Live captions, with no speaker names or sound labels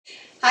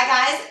Hi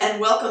guys,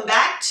 and welcome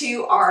back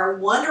to our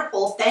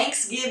wonderful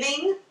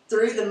Thanksgiving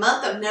through the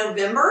month of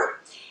November.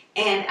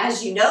 And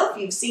as you know, if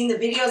you've seen the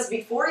videos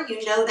before,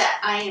 you know that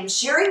I am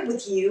sharing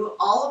with you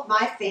all of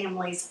my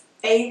family's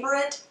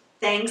favorite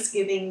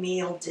Thanksgiving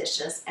meal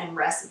dishes and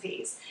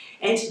recipes.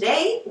 And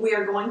today we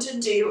are going to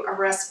do a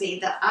recipe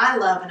that I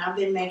love and I've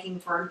been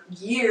making for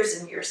years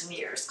and years and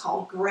years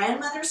called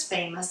Grandmother's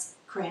Famous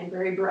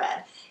Cranberry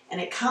Bread. And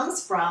it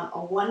comes from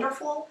a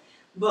wonderful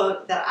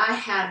book that I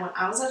had when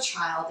I was a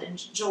child and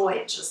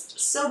enjoyed just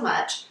so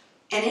much,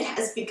 and it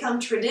has become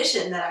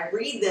tradition that I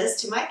read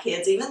this to my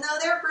kids. Even though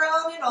they're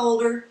grown and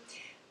older,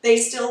 they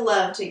still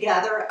love to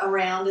gather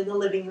around in the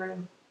living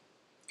room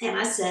and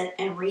I sit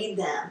and read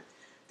them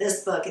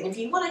this book. And if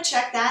you want to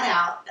check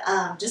that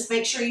out, just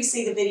make sure you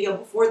see the video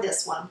before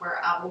this one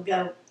where I will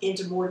go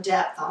into more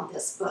depth on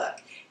this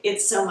book.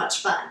 It's so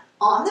much fun.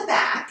 On the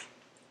back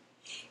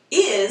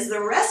is the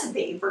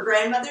recipe for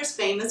Grandmother's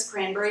Famous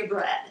Cranberry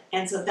Bread.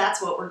 And so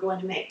that's what we're going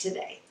to make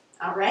today.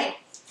 All right,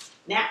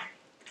 now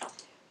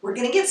we're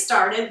going to get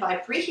started by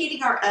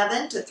preheating our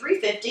oven to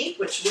 350,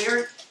 which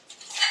we're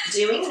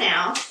doing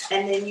now.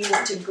 And then you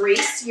want to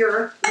grease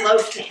your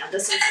loaf pan.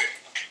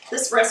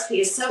 This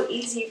recipe is so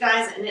easy, you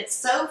guys, and it's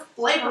so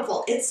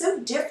flavorful. It's so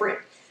different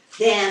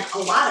than a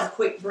lot of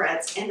quick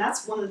breads. And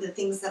that's one of the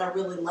things that I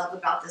really love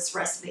about this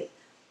recipe.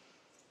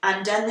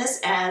 I've done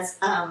this as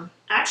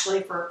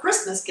actually for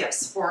Christmas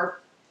gifts for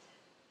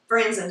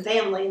friends and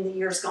family in the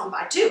years gone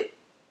by too.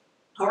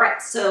 All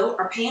right, so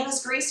our pan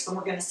is greased and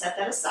we're going to set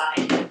that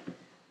aside.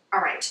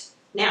 All right,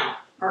 now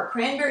our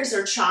cranberries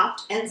are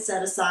chopped and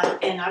set aside,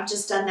 and I've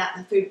just done that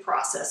in the food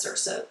processor,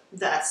 so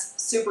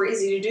that's super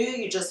easy to do.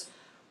 You just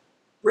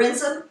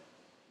rinse them,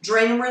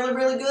 drain them really,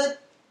 really good,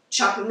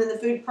 chop them in the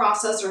food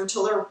processor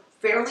until they're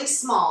fairly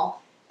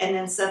small, and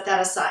then set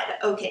that aside.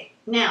 Okay,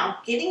 now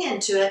getting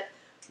into it,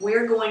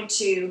 we're going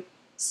to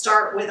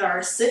start with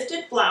our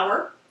sifted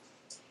flour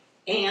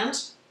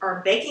and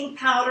our baking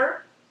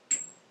powder,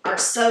 our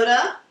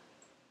soda,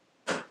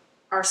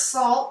 our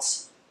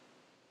salt,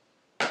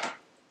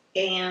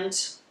 and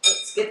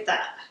let's get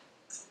that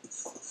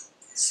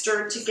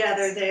stirred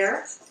together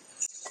there.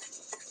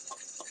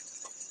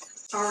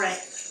 All right,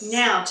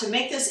 now to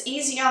make this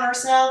easy on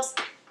ourselves,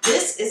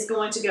 this is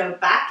going to go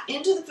back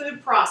into the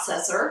food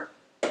processor.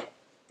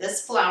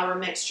 This flour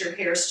mixture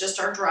here is just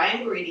our dry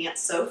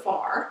ingredients so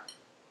far.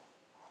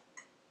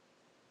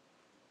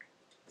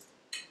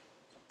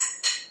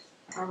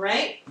 All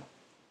right,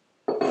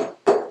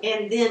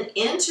 and then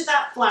into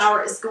that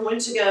flour is going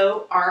to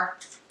go our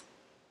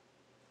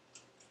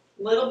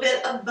little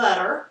bit of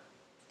butter.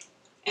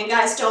 And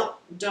guys,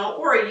 don't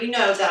worry, you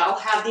know that I'll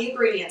have the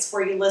ingredients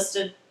for you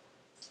listed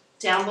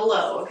down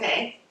below,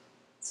 okay?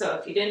 So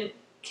if you didn't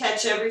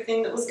catch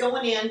everything that was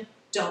going in,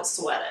 don't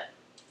sweat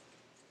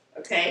it,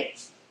 okay?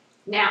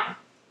 Now,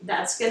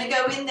 that's going to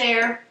go in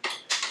there,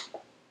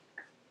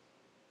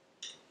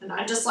 and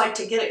I just like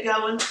to get it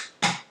going,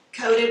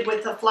 coated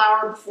with the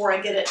flour before I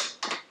get it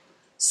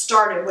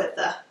started with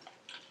the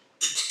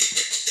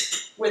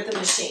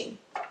machine.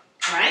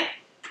 All right,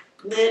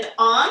 lid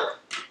on,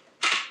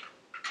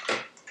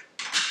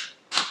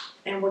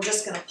 and we're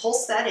just going to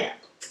pulse that in.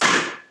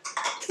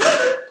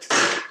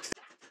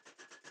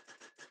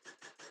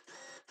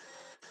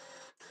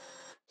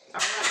 All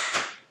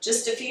right,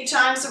 just a few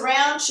times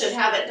around should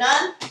have it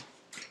done,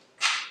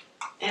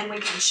 and we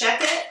can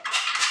check it.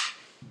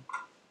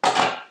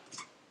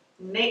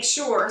 Make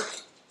sure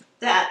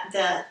that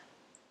the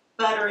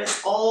butter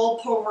is all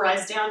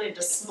pulverized down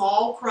into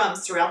small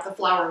crumbs throughout the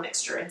flour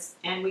mixture,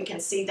 and we can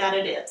see that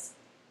it is.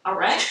 All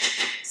right,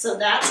 so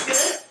that's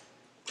good.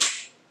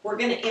 We're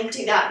going to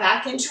empty that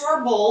back into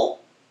our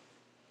bowl.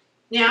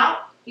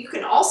 Now, you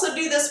can also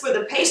do this with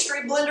a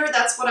pastry blender.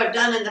 That's what I've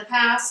done in the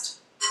past.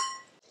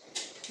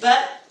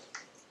 But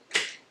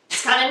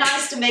it's kind of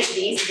nice to make it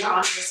easy on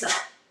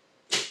yourself,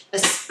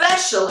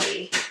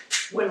 especially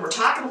when we're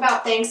talking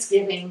about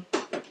Thanksgiving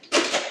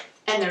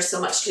and there's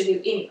so much to do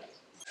anyway.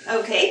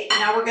 Okay,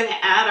 now we're going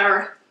to add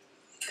our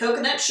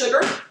coconut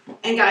sugar.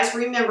 And guys,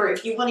 remember,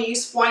 if you want to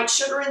use white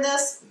sugar in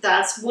this,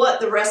 that's what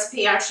the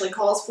recipe actually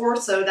calls for.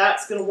 So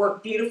that's going to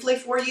work beautifully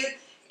for you.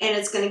 And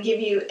it's going to give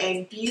you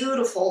a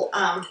beautiful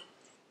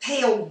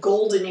pale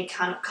goldeny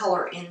kind of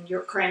color in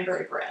your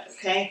cranberry bread,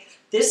 okay?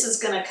 This is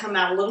going to come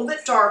out a little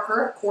bit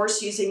darker, of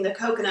course, using the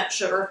coconut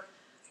sugar,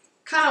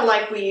 kind of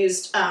like we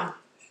used,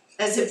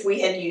 as if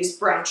we had used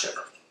brown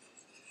sugar.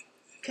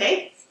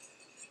 Okay?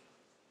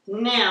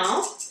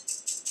 Now,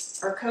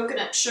 our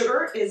coconut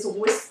sugar is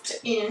whisked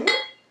in.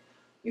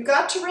 You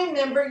got to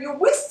remember your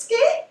whiskey.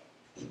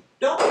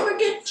 Don't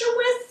forget your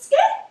whiskey.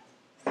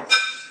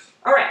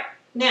 All right,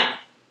 now,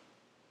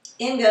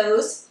 in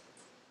goes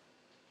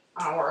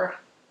our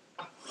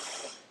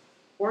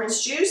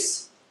orange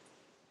juice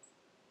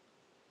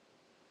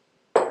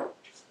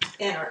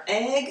and our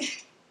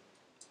egg.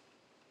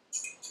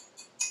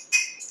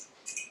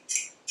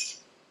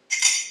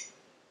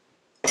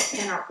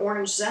 And our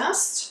orange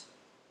zest.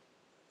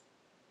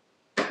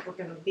 We're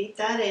going to beat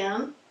that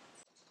in.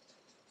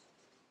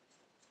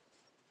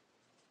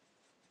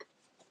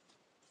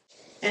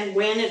 And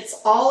when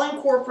it's all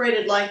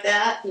incorporated like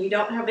that, you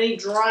don't have any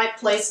dry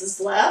places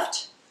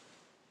left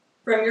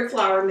from your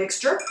flour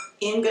mixture,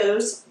 in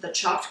goes the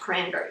chopped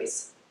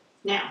cranberries.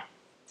 Now,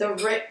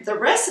 the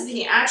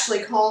recipe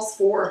actually calls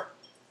for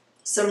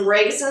some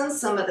raisins,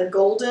 some of the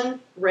golden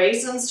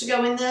raisins to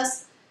go in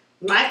this.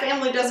 My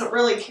family doesn't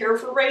really care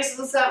for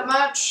raisins that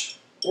much,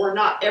 or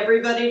not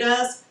everybody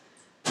does,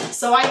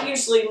 so I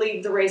usually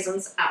leave the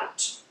raisins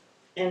out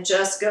and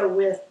just go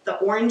with the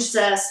orange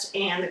zest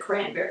and the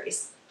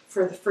cranberries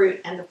for the fruit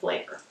and the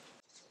flavor.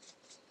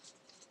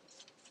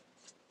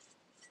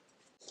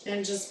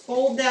 And just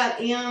fold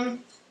that in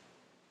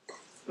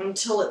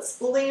until it's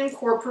fully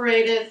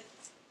incorporated,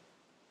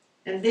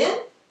 and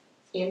then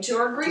into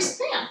our greased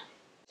pan.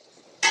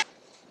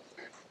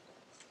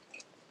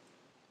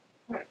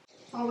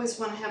 Always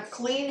want to have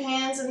clean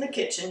hands in the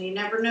kitchen. You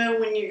never know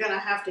when you're going to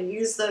have to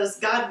use those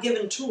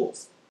God-given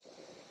tools.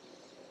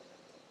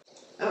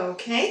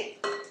 Okay,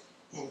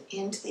 and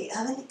into the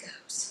oven it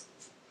goes.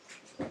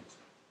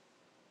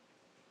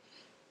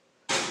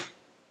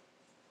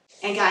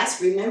 And guys,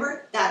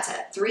 remember, that's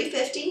at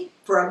 350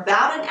 for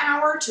about an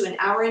hour to an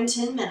hour and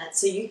 10 minutes.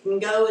 So you can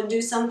go and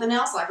do something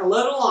else like a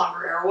little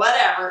longer or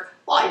whatever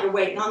while you're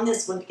waiting on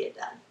this one to get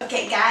done.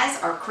 Okay guys,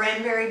 our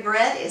cranberry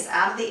bread is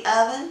out of the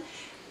oven.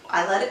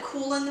 I let it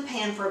cool in the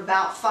pan for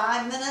about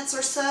 5 minutes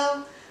or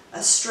so.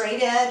 A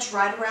straight edge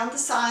right around the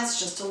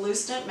sides just to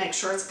loosen it, make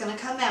sure it's going to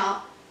come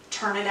out.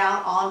 Turn it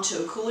out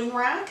onto a cooling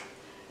rack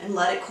and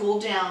let it cool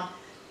down.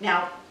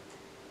 Now,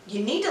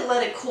 you need to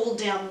let it cool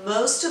down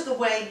most of the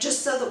way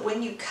just so that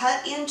when you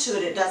cut into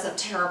it, it doesn't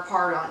tear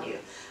apart on you.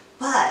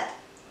 But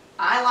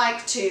I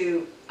like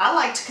to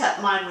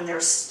cut mine when they're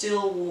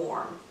still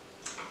warm,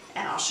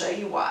 and I'll show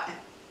you why.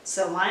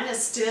 So mine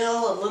is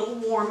still a little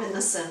warm in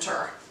the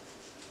center.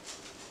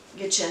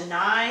 Get you a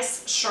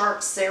nice,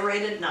 sharp,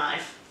 serrated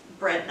knife,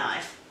 bread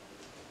knife,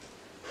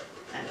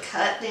 and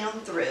cut down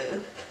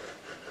through.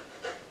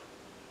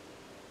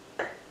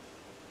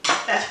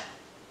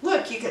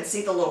 Look, you can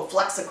see the little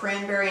flecks of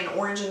cranberry and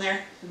orange in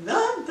there.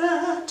 Love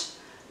that.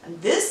 And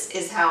this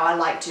is how I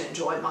like to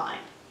enjoy mine.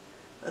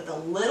 With a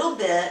little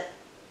bit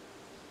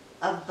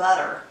of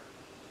butter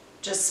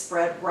just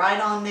spread right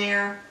on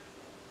there.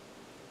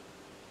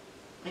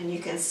 And you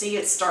can see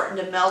it's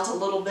starting to melt a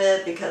little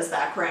bit because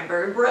that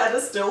cranberry bread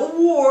is still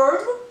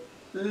warm.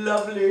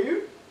 Lovely.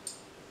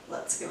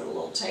 Let's give it a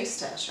little taste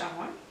test, shall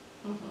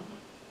we?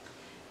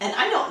 And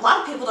I know a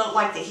lot of people don't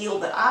like the heel,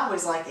 but I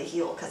always like the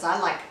heel because I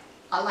like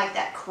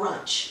that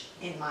crunch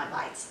in my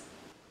bites.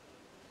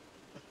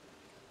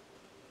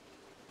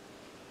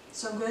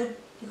 So good,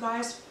 you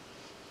guys.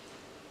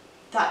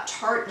 That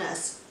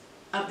tartness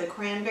of the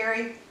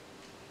cranberry,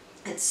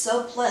 it's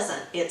so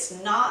pleasant.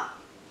 It's not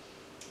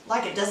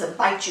like it doesn't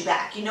bite you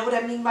back. You know what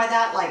I mean by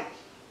that? Like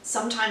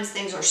sometimes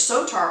things are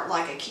so tart,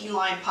 like a key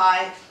lime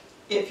pie.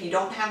 If you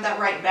don't have that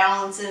right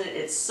balance in it,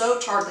 it's so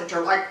tart that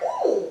you're like,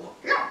 oh,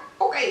 yeah,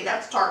 okay,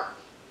 that's tart.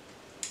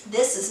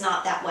 This is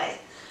not that way.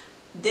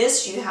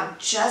 This, you have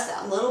just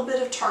that little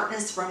bit of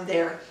tartness from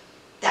there,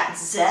 that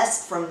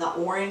zest from the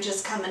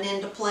oranges coming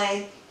into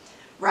play,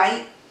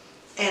 right?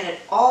 And it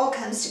all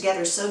comes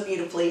together so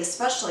beautifully,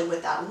 especially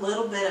with that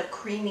little bit of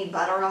creamy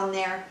butter on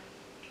there.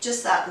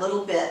 Just that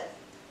little bit.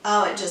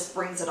 Oh, it just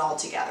brings it all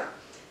together.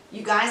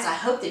 You guys, I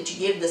hope that you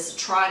give this a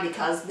try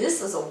because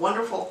this is a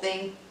wonderful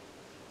thing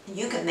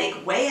you can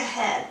make way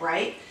ahead,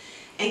 right?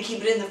 And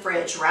keep it in the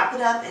fridge. Wrap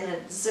it up in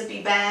a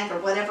zippy bag or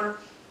whatever.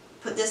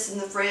 Put this in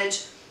the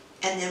fridge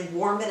and then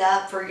warm it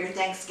up for your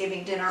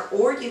Thanksgiving dinner,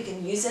 or you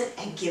can use it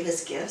and give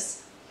as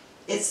gifts.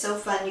 It's so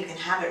fun. You can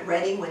have it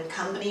ready when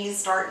company is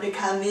starting to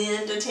come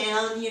into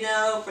town, you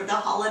know, for the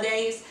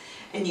holidays,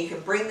 and you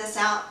can bring this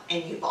out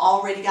and you've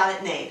already got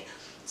it made.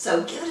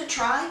 So give it a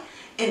try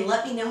and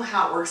let me know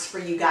how it works for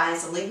you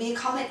guys, and leave me a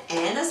comment.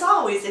 And as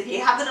always, if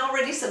you haven't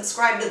already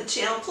subscribed to the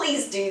channel,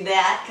 please do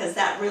that because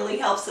that really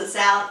helps us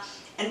out.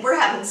 And we're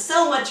having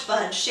so much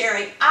fun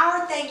sharing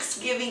our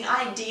Thanksgiving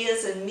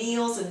ideas and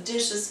meals and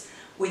dishes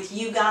with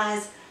you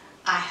guys.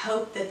 I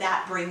hope that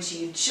that brings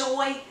you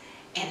joy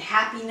and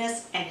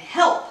happiness and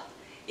help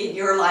in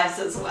your lives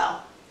as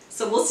well.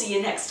 So we'll see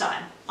you next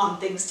time on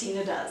Things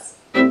Tina Does.